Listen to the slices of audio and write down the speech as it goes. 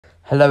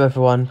Hello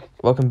everyone,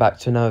 welcome back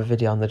to another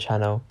video on the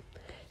channel.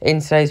 In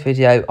today's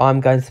video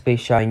I'm going to be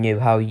showing you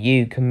how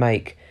you can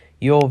make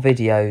your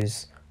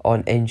videos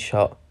on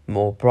InShot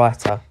more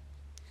brighter.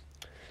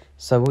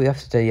 So what you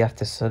have to do, you have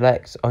to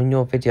select on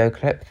your video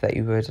clip that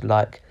you would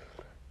like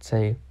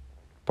to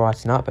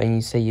brighten up, and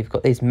you see you've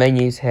got these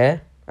menus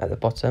here at the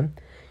bottom.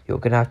 You're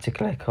going to have to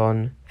click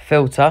on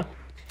filter,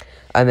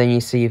 and then you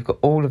see you've got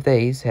all of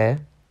these here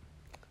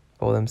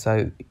for them,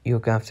 so you're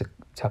going to have to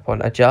tap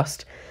on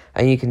adjust,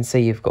 and you can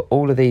see you've got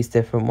all of these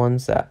different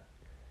ones that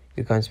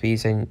you're going to be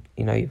using.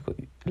 You know, you've got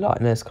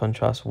lightness,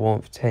 contrast,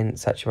 warmth, tint,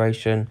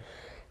 saturation,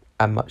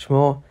 and much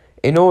more.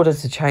 In order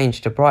to change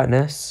the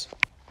brightness,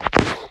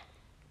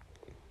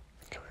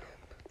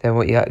 then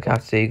what you have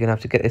to do, you're going to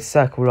have to get this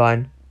circle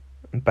line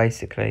and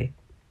basically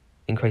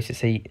increase it.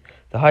 See,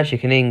 the highest you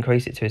can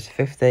increase it to is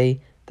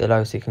 50, the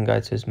lowest you can go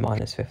to is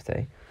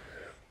 -50.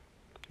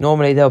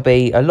 Normally there'll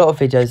be a lot of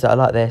videos that are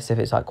like this. If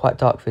it's like quite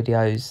dark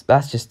videos,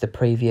 that's just the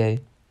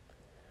preview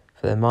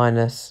for the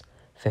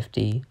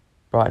 -50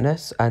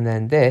 brightness, and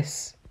then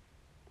this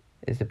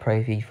is the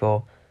preview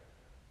for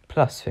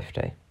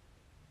 +50.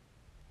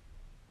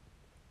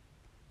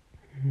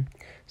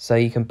 So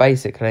you can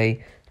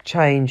basically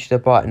change the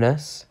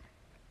brightness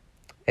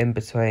in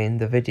between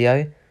the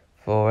video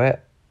for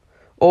it,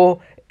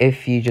 or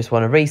if you just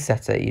want to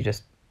reset it, you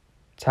just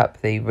tap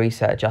the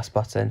reset adjust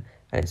button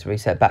and it's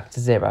reset back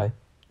to 0.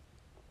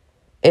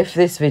 If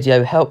this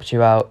video helped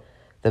you out,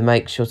 then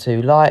make sure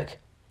to like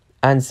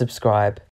and subscribe.